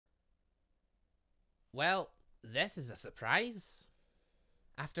Well, this is a surprise.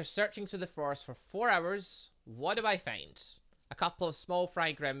 After searching through the forest for 4 hours, what do I find? A couple of small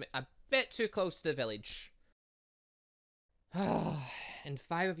fry grim a bit too close to the village. And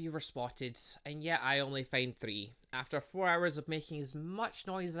 5 of you were spotted, and yet I only found 3. After 4 hours of making as much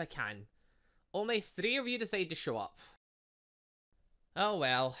noise as I can, only 3 of you decide to show up. Oh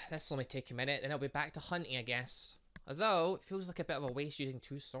well, this'll only take a minute, then I'll be back to hunting, I guess. Although, it feels like a bit of a waste using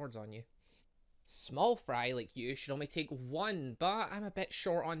 2 swords on you. Small fry like you should only take 1, but I'm a bit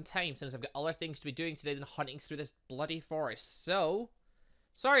short on time since I've got other things to be doing today than hunting through this bloody forest, so...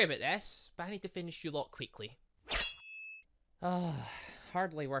 Sorry about this, but I need to finish you lot quickly.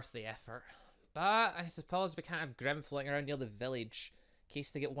 Hardly worth the effort. But I suppose we can't have Grim floating around near the village, in case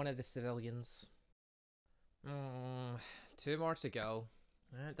they get one of the civilians. 2 more to go.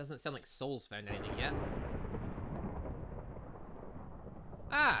 It doesn't sound like Soul's found anything yet.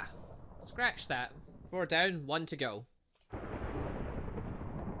 Ah! Scratch that. 4 down, 1 to go.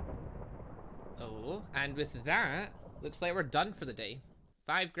 Oh, and with that, looks like we're done for the day.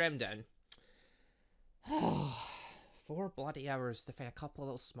 5 Grim down. 4 bloody hours to find a couple of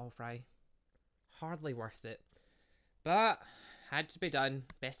little small fry. Hardly worth it. But, had to be done.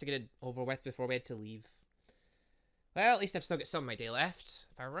 Best to get it over with before we had to leave. Well, at least I've still got some of my day left.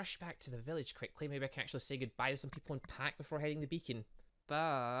 If I rush back to the village quickly, maybe I can actually say goodbye to some people and pack before heading the beacon.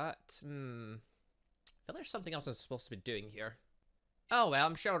 But, I feel there's something else I'm supposed to be doing here. Oh well,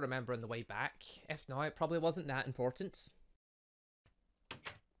 I'm sure I'll remember on the way back. If not, it probably wasn't that important.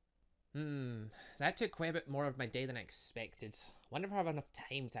 That took quite a bit more of my day than I expected. Wonder if I have enough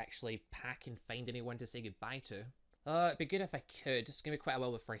time to actually pack and find anyone to say goodbye to. It'd be good if I could. It's gonna be quite a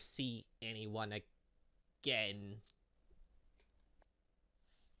while before I see anyone again.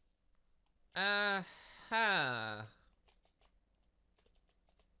 Aha.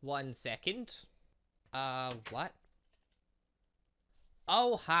 1 second. What?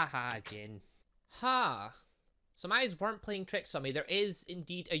 Oh, haha, again. Ha. So my eyes weren't playing tricks on me. There is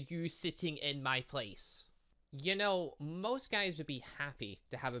indeed a you sitting in my place. You know, most guys would be happy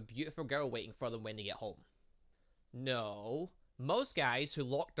to have a beautiful girl waiting for them when they get home. No. Most guys who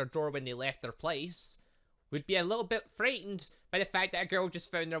locked their door when they left their place would be a little bit frightened by the fact that a girl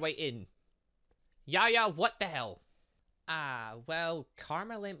just found their way in. Yeah, what the hell? Ah, well,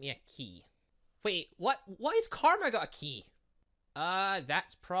 Karma lent me a key. Wait, what? Why has Karma got a key?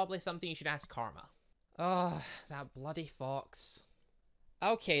 That's probably something you should ask Karma. Oh, that bloody fox.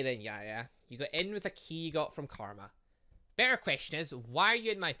 Okay then, yeah. You got in with a key you got from Karma. Better question is, why are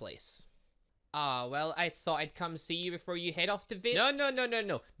you in my place? Ah, well, I thought I'd come see you before you head off to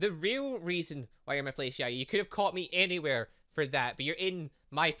No. The real reason why you're in my place, yeah, you could have caught me anywhere for that, but you're in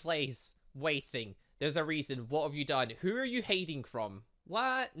my place, waiting. There's a reason. What have you done? Who are you hiding from?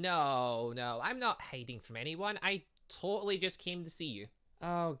 What? No, I'm not hiding from anyone. I totally just came to see you.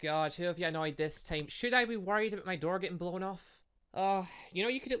 Oh god, who have you annoyed this time? Should I be worried about my door getting blown off? Oh, you know,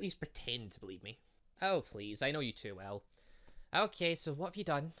 you could at least pretend to believe me. Oh, please, I know you too well. Okay, so what have you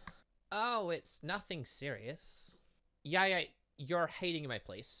done? Oh, it's nothing serious. Yeah, you're hiding in my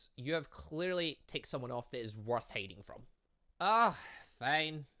place. You have clearly ticked someone off that is worth hiding from. Oh,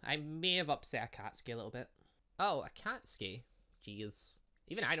 fine. I may have upset a Katsuki a little bit. Oh, a Katsuki? Jeez.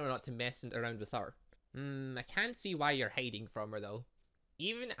 Even I know not to mess around with her. I can't see why you're hiding from her though.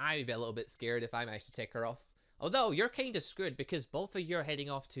 Even I would be a little bit scared if I managed to tick her off. Although, you're kinda screwed because both of you are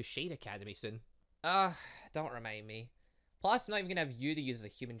heading off to Shade Academy soon. Don't remind me. Plus, I'm not even gonna have you to use as a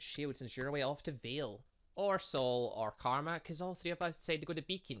human shield since you're away off to Vale. Or Soul, or Karma, because all 3 of us decided to go to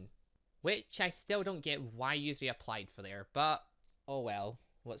Beacon. Which I still don't get why you 3 applied for there, but oh well.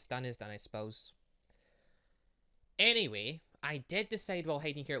 What's done is done, I suppose. Anyway, I did decide while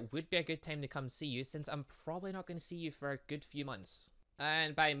hiding here it would be a good time to come see you since I'm probably not going to see you for a good few months.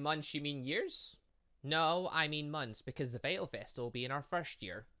 And by months you mean years? No, I mean months because the Vital Festival will be in our first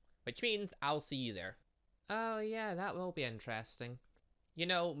year. Which means I'll see you there. Oh yeah, that will be interesting. You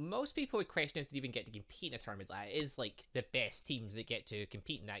know, most people would question if they even get to compete in a tournament like that. It is like the best teams that get to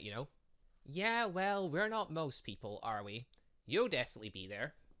compete in that, you know? Yeah, well, we're not most people, are we? You'll definitely be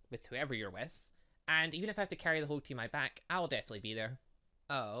there, with whoever you're with. And even if I have to carry the whole team on my back, I'll definitely be there.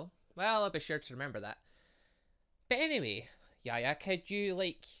 Oh, well, I'll be sure to remember that. But anyway, Yaya, could you,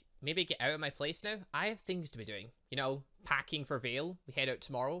 like, maybe get out of my place now? I have things to be doing. You know, packing for Vale. We head out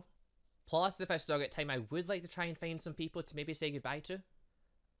tomorrow. Plus, if I still get time, I would like to try and find some people to maybe say goodbye to.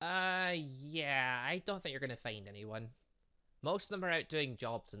 Yeah, I don't think you're gonna find anyone. Most of them are out doing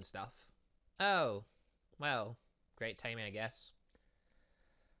jobs and stuff. Oh, well, great timing, I guess.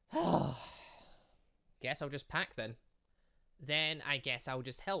 Guess I'll just pack then. then I guess I'll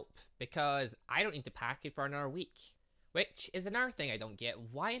just help, because I don't need to pack it for another week. Which is another thing I don't get.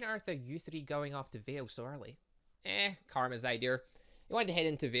 Why on earth are you three going off to Vale so early? Karma's idea. He wanted to head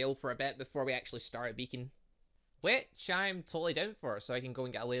into Vale for a bit before we actually start at Beacon. Which I'm totally down for, so I can go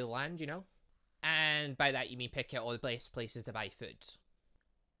and get a lay of the land, you know? And by that you mean pick out all the best places to buy food.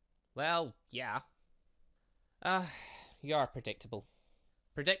 Well, yeah. You're predictable.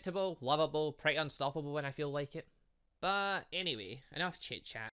 Predictable, lovable, pretty unstoppable when I feel like it. But anyway, enough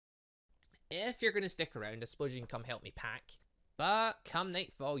chit-chat. If you're going to stick around, I suppose you can come help me pack. But come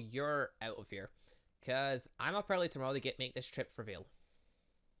nightfall, you're out of here. Because I'm up early tomorrow to make this trip for Vale.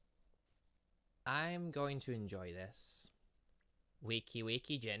 I'm going to enjoy this. Wakey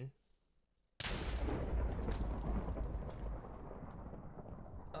wakey Jin.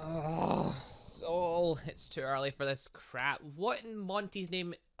 Oh, Soul, it's too early for this crap. What in Monty's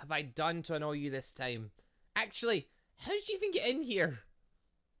name have I done to annoy you this time? Actually, how did you even get in here?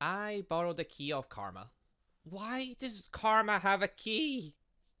 I borrowed a key off Karma. Why does Karma have a key?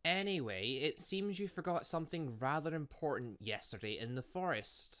 Anyway, it seems you forgot something rather important yesterday in the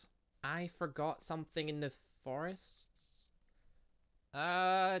forest. I forgot something in the forest?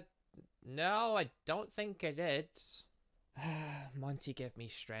 No, I don't think I did. Monty, give me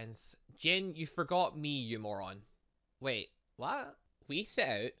strength. Jin, you forgot me, you moron. Wait, what? We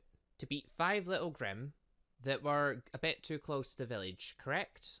set out to beat 5 little Grimm that were a bit too close to the village,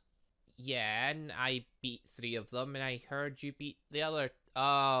 correct? Yeah, and I beat 3 of them, and I heard you beat the other...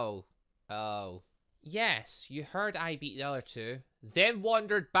 Oh. Yes, you heard I beat the other 2, then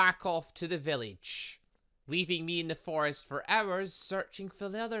wandered back off to the village, leaving me in the forest for hours searching for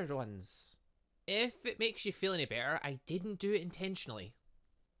the other ones. If it makes you feel any better, I didn't do it intentionally.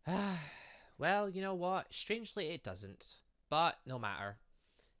 Well, you know what? Strangely, it doesn't. But no matter.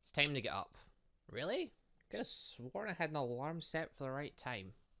 It's time to get up. Really? Could have sworn I had an alarm set for the right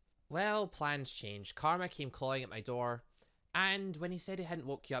time. Well, plans changed. Karma came clawing at my door, and when he said he hadn't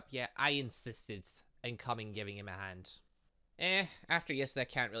woke you up yet, I insisted in coming and giving him a hand. After yesterday,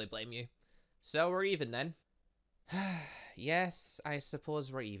 I can't really blame you. So we're even then. Yes, I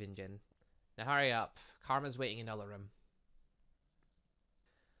suppose we're even, Jin. Now hurry up. Karma's waiting in another room.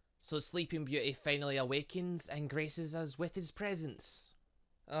 So Sleeping Beauty finally awakens and graces us with his presence.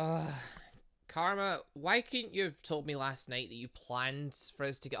 Karma, why couldn't you have told me last night that you planned for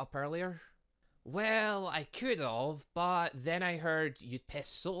us to get up earlier? Well, I could have, but then I heard you'd piss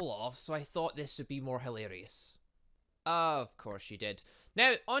Soul off, so I thought this would be more hilarious. Of course you did.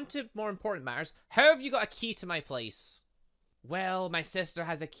 Now, on to more important matters. How have you got a key to my place? Well, my sister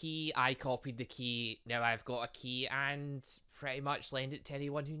has a key, I copied the key, now I've got a key, and pretty much lend it to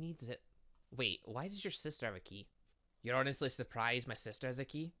anyone who needs it. Wait, why does your sister have a key? You're honestly surprised my sister has a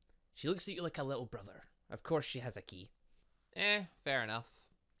key? She looks at you like a little brother. Of course she has a key. Fair enough.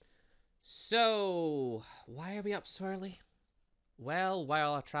 So, why are we up so early? Well,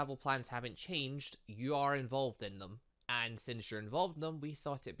 while our travel plans haven't changed, you are involved in them. And since you're involved in them, we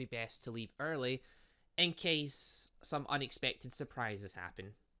thought it'd be best to leave early in case some unexpected surprises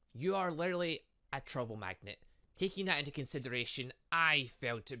happen. You are literally a trouble magnet. Taking that into consideration, I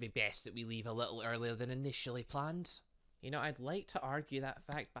felt it'd be best that we leave a little earlier than initially planned. You know, I'd like to argue that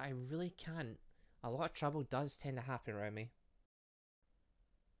fact, but I really can't. A lot of trouble does tend to happen around me.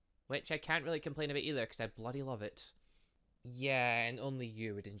 Which I can't really complain about either, because I bloody love it. Yeah, and only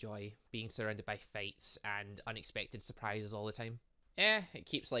you would enjoy being surrounded by fights and unexpected surprises all the time. It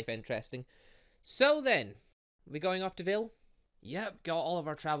keeps life interesting. So then, we going off to Vale? Yep, got all of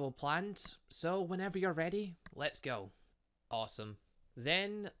our travel planned, so whenever you're ready, let's go. Awesome.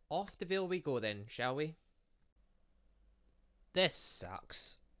 Then, off to Vale we go then, shall we? This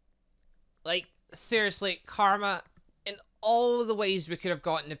sucks. Like, seriously, Karma, in all the ways we could have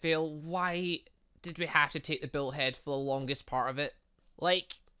gotten to Vale, why did we have to take the bullhead for the longest part of it?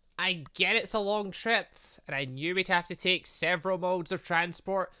 Like, I get it's a long trip, and I knew we'd have to take several modes of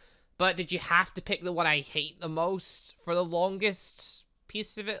transport, but did you have to pick the one I hate the most for the longest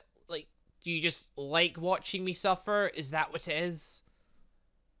piece of it? Like, do you just like watching me suffer? Is that what it is?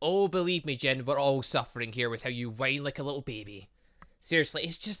 Oh, believe me, Jen, we're all suffering here with how you whine like a little baby. Seriously,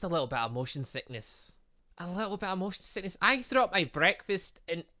 it's just a little bit of motion sickness. A little bit of motion sickness. I threw up my breakfast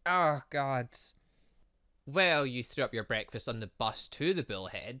and... oh, God. Well, you threw up your breakfast on the bus to the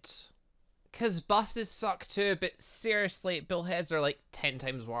bullhead. Because buses suck too, but seriously, bullheads are like 10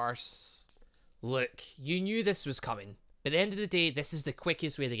 times worse. Look, you knew this was coming. But at the end of the day, this is the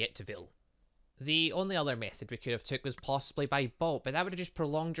quickest way to get to Ville. The only other method we could have took was possibly by boat, but that would have just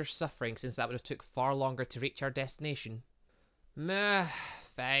prolonged your suffering since that would have took far longer to reach our destination. Meh,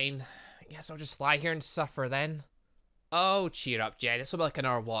 fine. I guess I'll just lie here and suffer then. Oh, cheer up, Jen. It's only like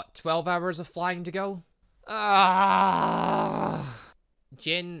another, what, 12 hours of flying to go? Ah.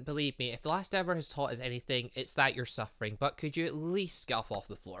 Jen, believe me, if the last ever has taught us anything, it's that you're suffering, but could you at least get up off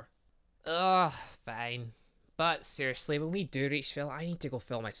the floor? Ugh, fine. But seriously, when we do reach Phil, I need to go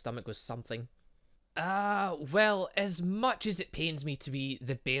fill my stomach with something. Well, as much as it pains me to be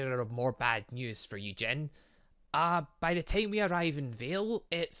the bearer of more bad news for you, Jen, by the time we arrive in Vale,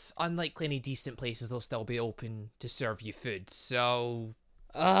 it's unlikely any decent places will still be open to serve you food, so...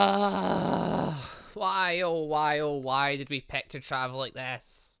 why, oh, why did we pick to travel like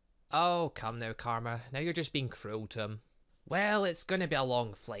this? Oh, come now, Karma. Now you're just being cruel to him. Well, it's gonna be a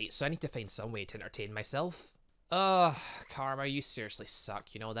long flight, so I need to find some way to entertain myself. Ugh, Karma, you seriously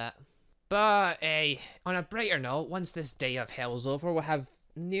suck, you know that? But, on a brighter note, once this day of hell's over, we'll have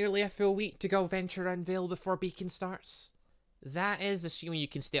nearly a full week to go venture around Vale before Beacon starts. That is assuming you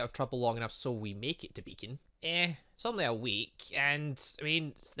can stay out of trouble long enough so we make it to Beacon. It's only a week, and, I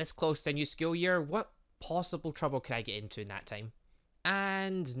mean, this close to a new school year, what possible trouble could I get into in that time?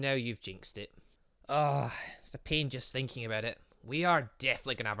 And now you've jinxed it. Ugh, it's a pain just thinking about it. We are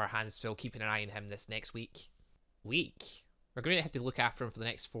definitely going to have our hands full keeping an eye on him this next week. Week? We're going to have to look after him for the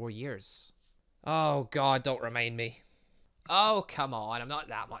next 4 years. Oh god, don't remind me. Oh, come on, I'm not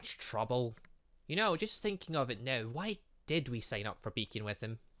that much trouble. You know, just thinking of it now, why did we sign up for Beacon with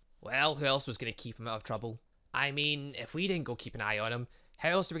him? Well, who else was going to keep him out of trouble? I mean, if we didn't go keep an eye on him, how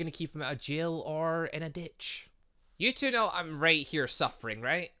else are we going to keep him out of jail or in a ditch? You two know I'm right here suffering,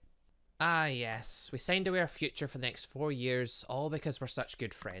 right? Ah, yes. We signed away our future for the next 4 years, all because we're such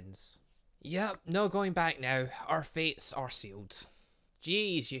good friends. Yep, no going back now. Our fates are sealed.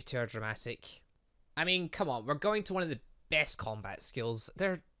 Jeez, you two are dramatic. I mean, come on, we're going to one of the best combat skills.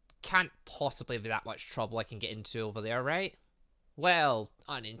 There can't possibly be that much trouble I can get into over there, right? Well,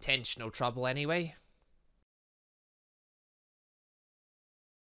 unintentional trouble anyway.